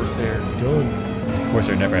 Corsair done.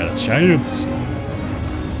 Corsair never had a chance.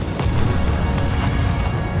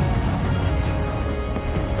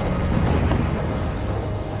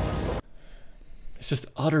 It's just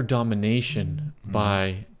utter domination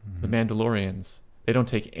by the Mandalorians. They don't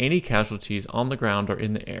take any casualties on the ground or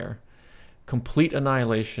in the air. Complete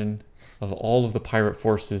annihilation of all of the pirate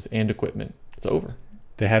forces and equipment. It's over.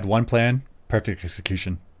 They had one plan, perfect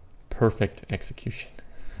execution. Perfect execution.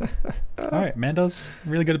 All right, Mando's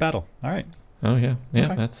really good at battle. All right. Oh yeah, yeah.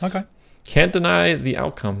 Okay. That's okay. Can't deny the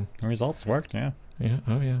outcome. The results worked. Yeah. Yeah.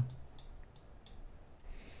 Oh yeah.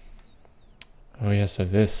 Oh yeah. So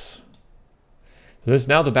this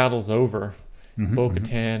now the battle's over.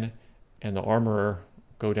 Bo-Katan and the Armorer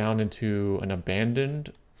go down into an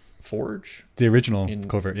abandoned forge. The original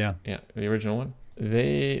covert. Yeah. Yeah, the original one.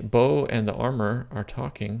 Bo and the Armorer are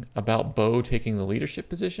talking about Bo taking the leadership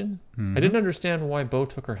position. I didn't understand why Bo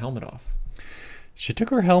took her helmet off. She took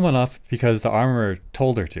her helmet off because the Armorer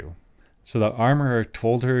told her to. So the Armorer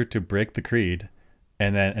told her to break the creed,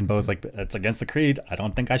 and Bo's like, "It's against the creed. I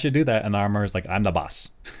don't think I should do that." And the Armorer's like, "I'm the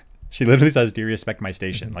boss." She literally says, "Do you respect my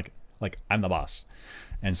station?" Like I'm the boss.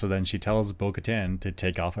 And so then she tells Bo-Katan to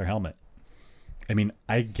take off her helmet. I mean,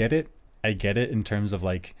 I get it. I get it in terms of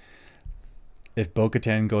like, if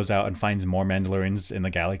Bo-Katan goes out and finds more Mandalorians in the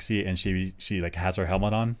galaxy and she like has her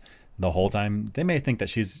helmet on the whole time, they may think that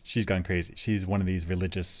she's gone crazy. She's one of these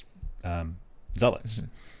religious zealots.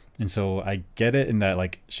 And so I get it in that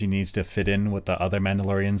like she needs to fit in with the other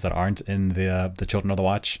Mandalorians that aren't in the Children of the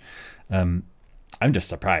Watch. I'm just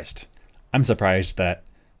surprised. I'm surprised that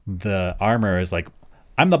the Armorer is like,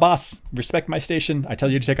 "I'm the boss. Respect my station. I tell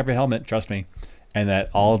you to take off your helmet. Trust me." And that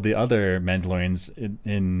all the other Mandalorians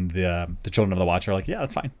in the Children of the Watch are like, "Yeah,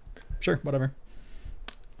 that's fine. Sure, whatever."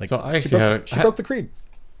 Like, so I she broke the creed.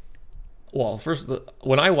 Well, first,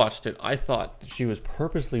 when I watched it, I thought she was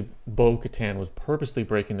Bo-Katan was purposely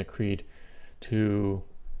breaking the creed to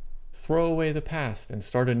throw away the past and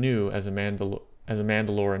start anew as a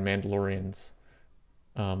Mandalorians,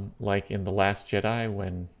 like in The Last Jedi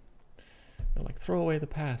when they're like, throw away the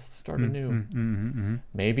past, start anew.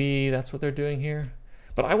 Maybe that's what they're doing here.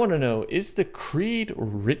 But I want to know, is the creed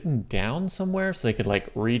written down somewhere so they could like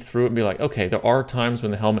read through it and be like, okay, there are times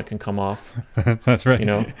when the helmet can come off. That's right. You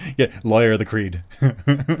know, yeah, lawyer of the creed.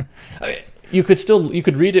 You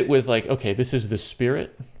could read it with like, okay, this is the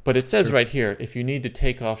spirit, but it says right here, if you need to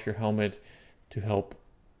take off your helmet to help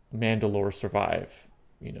Mandalore survive,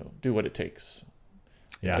 you know, do what it takes.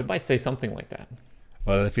 Yeah, it might say something like that.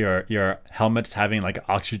 Well, if your helmet's having like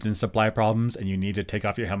oxygen supply problems and you need to take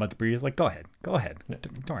off your helmet to breathe, like go ahead. Don't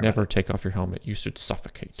worry. Never take off your helmet. You should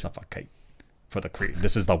suffocate. Suffocate for the creed.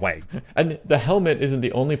 This is the way. And the helmet isn't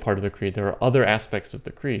the only part of the creed. There are other aspects of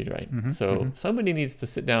the creed, right? So somebody needs to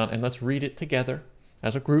sit down and let's read it together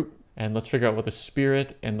as a group, and let's figure out what the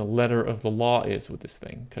spirit and the letter of the law is with this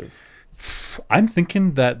thing. Because I'm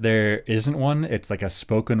thinking that there isn't one. It's like a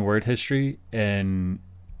spoken word history, and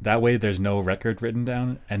that way there's no record written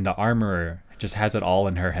down, and the armorer just has it all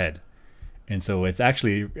in her head. And so it's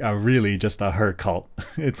actually really just a her cult.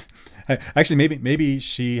 It's actually maybe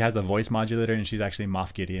she has a voice modulator and she's actually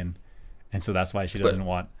Moff Gideon, and so that's why she doesn't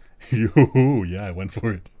want. Yeah, I went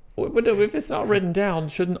for it. But if it's not written down,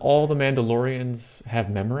 shouldn't all the Mandalorians have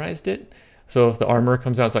memorized it? So if the armorer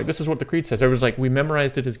comes out, it's like, this is what the creed says. Everyone's like, we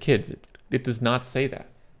memorized it as kids. It does not say that.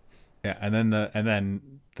 Yeah, and then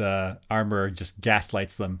the armorer just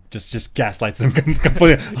gaslights them, just gaslights them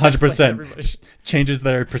completely, 100%. Changes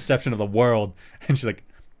their perception of the world, and she's like,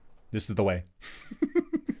 "This is the way."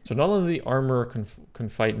 So not only the armorer can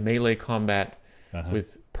fight melee combat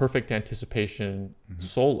with perfect anticipation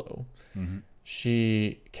solo,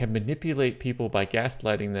 she can manipulate people by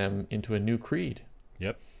gaslighting them into a new creed.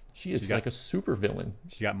 Yep, she is like a super villain.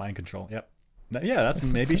 She got mind control. Yep. Yeah, that's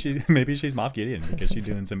maybe she's Moff Gideon because she's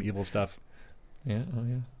doing some evil stuff. Yeah,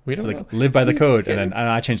 we don't know. Live by the code, and then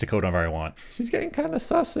I change the code whenever I want. She's getting kind of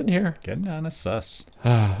sus in here. Getting kind of sus.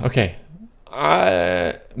 Okay,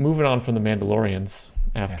 moving on from the Mandalorians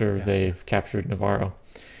after they've captured Navarro.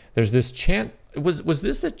 There's this chance. Was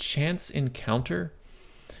this a chance encounter?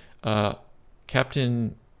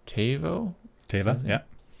 Captain Teva.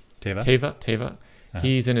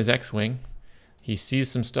 He's in his X-wing. He sees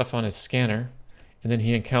some stuff on his scanner, and then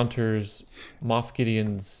he encounters Moff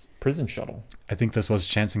Gideon's prison shuttle. I think this was a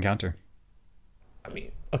chance encounter. I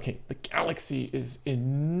mean, okay, the galaxy is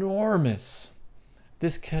enormous.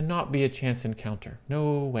 This cannot be a chance encounter.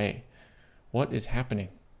 No way. What is happening?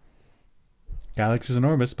 Galaxy is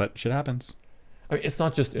enormous, but shit happens. I mean, it's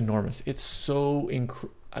not just enormous. It's so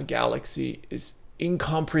a galaxy is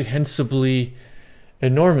incomprehensibly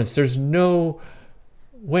enormous. There's no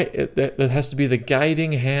way. That has to be the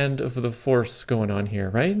guiding hand of the Force going on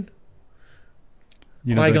here, right?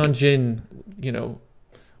 Qui-Gon Jinn,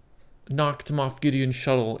 knocked Moff Gideon's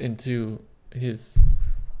shuttle into his.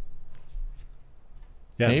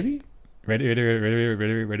 Yeah. Maybe. Ready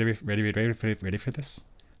for this?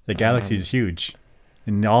 The galaxy is huge.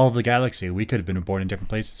 In all of the galaxy, we could have been born in different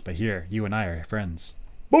places, but here, you and I are friends.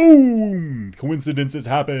 Boom! Coincidences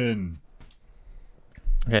happen.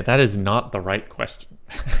 Okay, that is not the right question.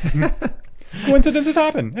 Coincidences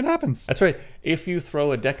happen. It happens. That's right. If you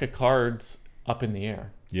throw a deck of cards up in the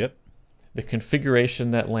air, the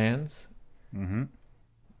configuration that lands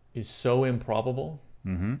is so improbable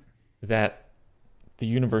that the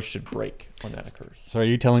universe should break when that occurs. So are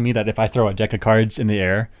you telling me that if I throw a deck of cards in the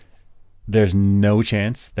air, there's no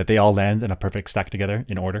chance that they all land in a perfect stack together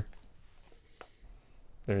in order?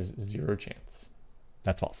 There's zero chance.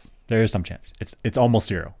 That's false. There is some chance. It's almost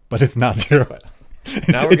zero, but it's not zero. But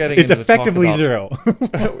now we're getting into effectively zero.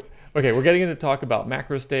 Okay, we're getting into talk about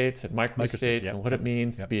macro states and micro states and what it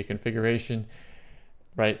means to be a configuration.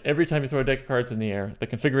 Right? Every time you throw a deck of cards in the air, the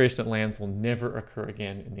configuration that lands will never occur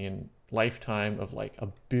again in the lifetime of like a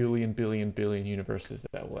billion universes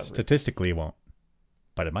that will ever Statistically, exist. It won't,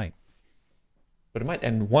 but it might. But it might,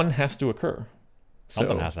 and one has to occur.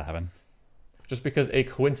 Something has to happen. Just because a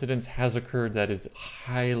coincidence has occurred that is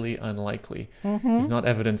highly unlikely is not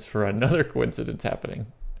evidence for another coincidence happening.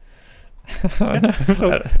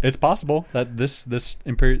 So it's possible that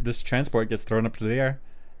this transport gets thrown up to the air,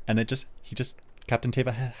 and Captain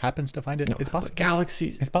Teva happens to find it. No, it's possible.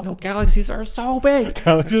 Galaxies. It's possible. No, galaxies are so big.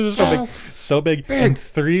 Galaxies are so big in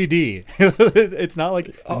 3D. It's not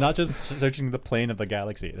like not just searching the plane of the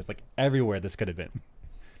galaxy. It's like everywhere this could have been.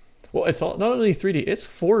 Well, it's not only 3D, it's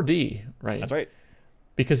 4D, right? That's right.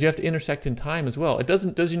 because you have to intersect in time as well. It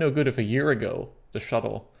does you no good if a year ago the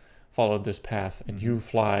shuttle followed this path and you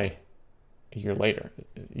fly a year later.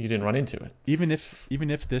 You didn't run into it. Even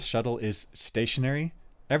if this shuttle is stationary,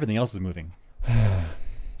 everything else is moving.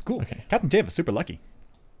 Cool. Okay. Captain Davis, super lucky.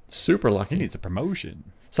 Super lucky. He needs a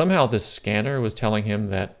promotion. Somehow this scanner was telling him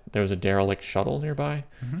that there was a derelict shuttle nearby.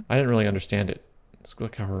 I didn't really understand it. It's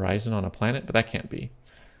like a horizon on a planet, but that can't be.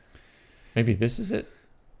 Maybe this is it?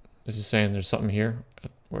 This is saying there's something here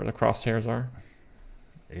where the crosshairs are?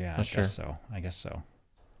 Yeah, Not sure. I guess so.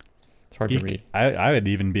 It's hard to read. I would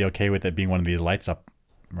even be okay with it being one of these lights up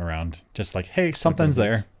around. Just like, hey, something's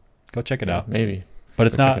there. Go check it out. Maybe. But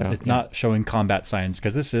it's not it's not showing combat signs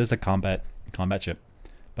because this is a combat ship.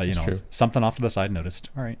 But you know, true. something off to the side noticed.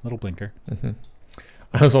 All right, little blinker.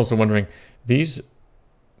 I was also wondering, these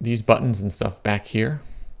buttons and stuff back here,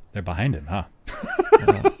 they're behind him, huh?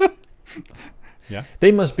 Yeah.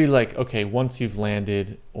 They must be like, okay, once you've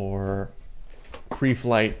landed or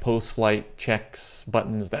pre-flight, post-flight checks,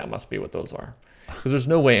 buttons, that must be what those are. Because there's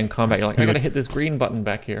no way in combat you're like, I gotta hit this green button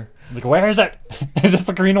back here. Like, where is it? Is this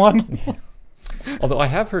the green one? Although I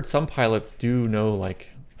have heard some pilots do know,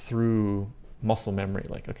 like, through muscle memory,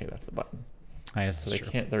 like, okay, that's the button. So they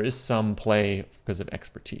can't. There is some play because of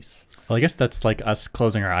expertise. Well, I guess that's like us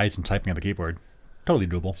closing our eyes and typing on the keyboard. Totally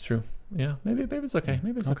doable. It's true. Yeah, maybe it's okay.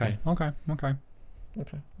 Maybe it's okay.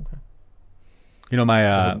 Okay. You know,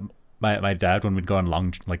 my dad, when we'd go on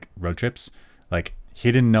long like road trips, like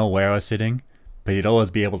he didn't know where I was sitting, but he'd always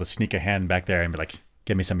be able to sneak a hand back there and be like,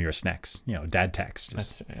 "Give me some of your snacks." You know, dad tax.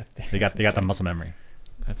 They got the muscle memory.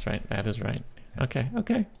 That's right. That is right. Okay.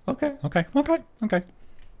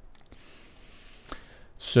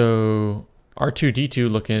 So R2-D2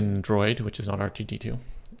 looking droid, which is not R2-D2,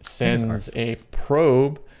 sends a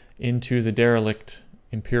probe into the derelict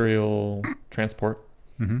Imperial transport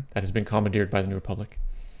that has been commandeered by the New Republic.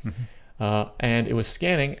 And it was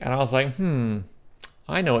scanning, and I was like,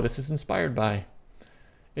 I know what this is inspired by.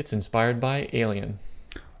 It's inspired by Alien.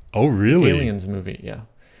 Oh, really? Aliens movie, yeah.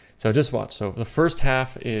 So just watch. So the first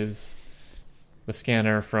half is the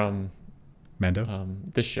scanner from Mando,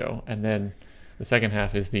 this show, and then the second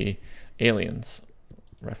half is the Aliens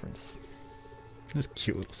reference. This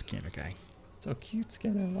cute little scanner guy. So cute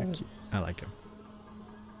scanner. I like him.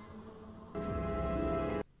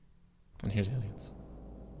 And here's Aliens.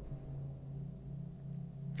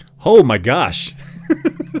 Oh my gosh!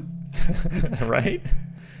 Right?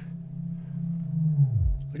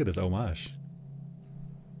 Look at this homage.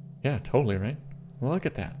 Yeah, totally, right? Well, look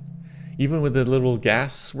at that. Even with the little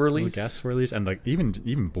gas swirlies. Little gas swirlies, and like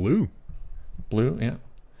even blue. Blue, yeah.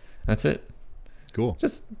 That's it. Cool.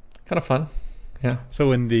 Just kind of fun. Yeah.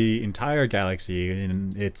 So in the entire galaxy,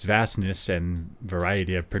 in its vastness and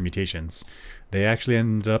variety of permutations, they actually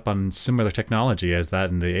ended up on similar technology as that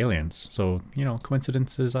in the Aliens. So, you know,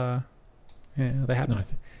 coincidences, they happen. No,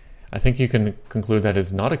 I think you can conclude that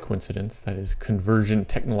is not a coincidence. That is convergent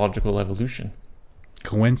technological evolution.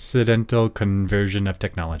 Coincidental conversion of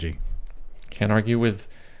technology. Can't argue with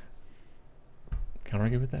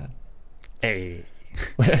that. Hey.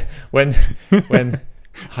 when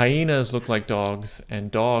hyenas look like dogs and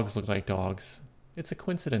dogs look like dogs, it's a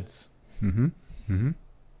coincidence.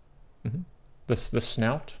 The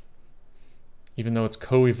snout, even though it's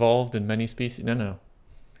co-evolved in many species, no,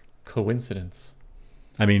 coincidence.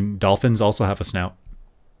 I mean, dolphins also have a snout.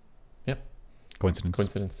 Yep.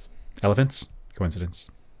 Coincidence. Elephants? Coincidence.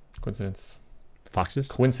 Foxes?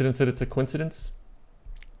 Coincidence that it's a coincidence?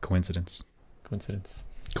 Coincidences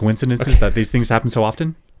Okay. that these things happen so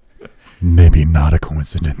often? Maybe not a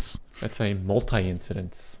coincidence. That's a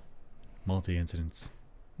multi-incidence.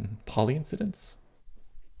 Poly-incidence?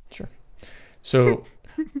 Sure. So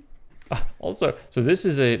also, so this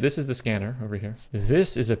is the scanner over here.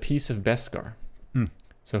 This is a piece of Beskar.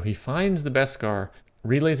 So he finds the Beskar,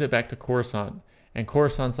 relays it back to Coruscant, and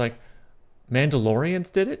Coruscant's like,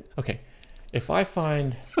 Mandalorians did it? Okay, if I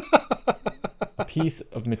find a piece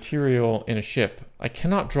of material in a ship, I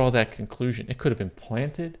cannot draw that conclusion. It could have been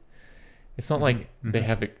planted. It's not like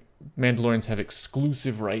Mandalorians have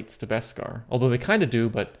exclusive rights to Beskar, although they kind of do.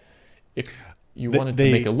 But if you wanted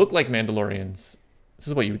to make it look like Mandalorians, this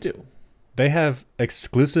is what you would do. They have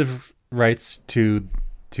exclusive rights to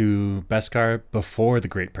Beskar before the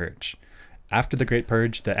Great Purge. After the Great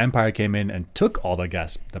Purge, the Empire came in and took all the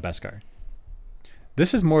Beskar.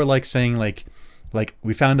 This is more like saying like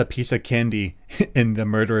we found a piece of candy in the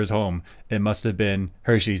murderer's home. It must have been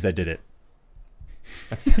Hershey's that did it.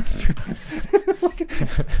 That's true.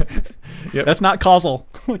 Yep. That's not causal.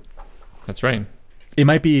 That's right. It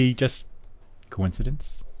might be just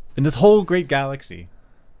coincidence. In this whole great galaxy,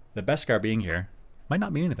 the Beskar being here, might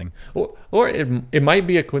not mean anything. Or it might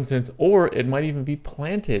be a coincidence, or it might even be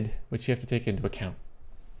planted, which you have to take into account.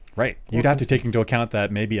 Right. You'd have to take into account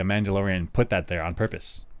that maybe a Mandalorian put that there on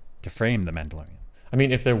purpose to frame the Mandalorian. I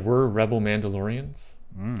mean, if there were rebel Mandalorians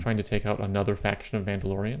trying to take out another faction of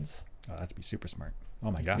Mandalorians. Oh, that'd be super smart.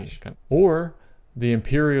 Oh my gosh. Or the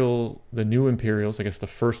new Imperials, I guess the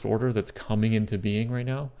First Order that's coming into being right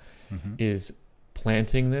now, is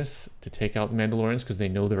planting this to take out the Mandalorians because they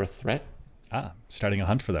know they're a threat. Starting a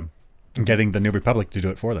hunt for them. And getting the New Republic to do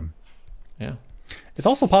it for them. Yeah. It's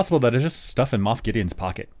also possible that it's just stuff in Moff Gideon's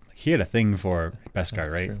pocket. He had a thing for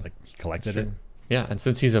Beskar, right? True. Like he collected it. Yeah, and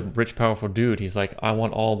since he's a rich, powerful dude, he's like, I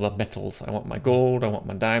want all the metals. I want my gold, I want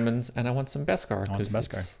my diamonds, and I want some Beskar. I want some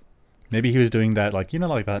Beskar. Maybe he was doing that, like, you know,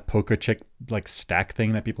 like that poker chip, like, stack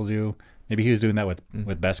thing that people do. Maybe he was doing that with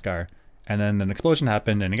Beskar. And then an explosion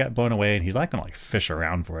happened, and he got blown away, and he's like gonna like fish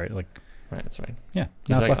around for it. Like, right, that's right. Yeah.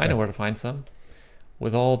 He's like, I know where to find some.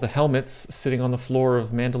 With all the helmets sitting on the floor of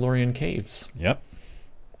Mandalorian caves. Yep.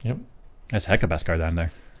 Yep. That's heck of Beskar down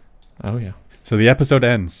there. Oh, yeah. So the episode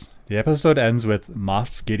ends. The episode ends with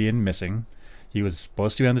Moff Gideon missing. He was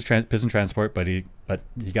supposed to be on the prison transport, but he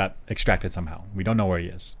got extracted somehow. We don't know where he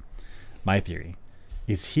is. My theory.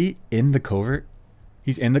 Is he in the covert?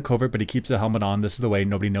 He's in the covert, but he keeps the helmet on. This is the way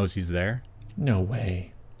nobody knows he's there. No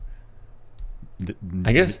way.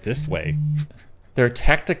 I guess this way. They're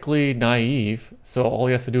tactically naive, so all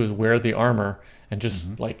he has to do is wear the armor and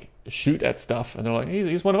just like shoot at stuff, and they're like, hey,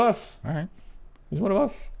 he's one of us. All right. He's one of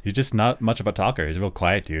us. He's just not much of a talker. He's a real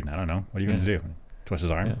quiet dude. I don't know. What are you going to do? Twist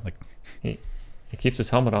his arm? Yeah. Like he keeps his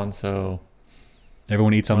helmet on, so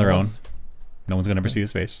everyone eats on their own. No one's going to ever see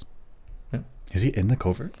his face. Yeah. Is he in the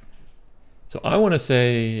covert? So I want to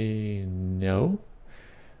say no,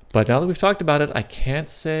 but now that we've talked about it, I can't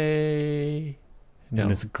say no. In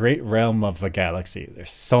this great realm of the galaxy,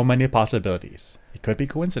 there's so many possibilities. It could be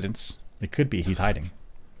coincidence. It could be he's hiding.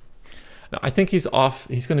 No, I think he's off.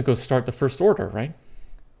 He's going to go start the First Order, right?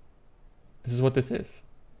 This is what this is.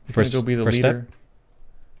 He's going to go be the leader.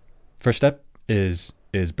 First step is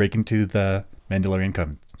breaking to the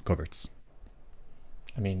Mandalorian coverts.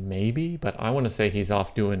 I mean, maybe, but I want to say he's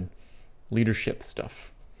off doing leadership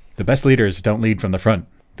stuff. The best leaders don't lead from the front.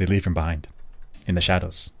 They lead from behind, in the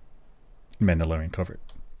shadows. Mandalorian covert.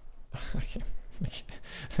 There's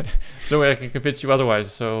no way I can convince you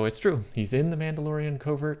otherwise. So it's true. He's in the Mandalorian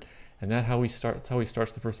covert, and that's how he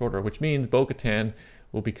starts the First Order, which means Bo-Katan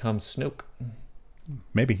will become Snoke.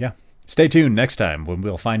 Maybe, yeah. Stay tuned next time when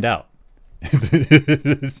we'll find out. See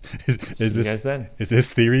you guys then. Is this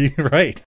theory right?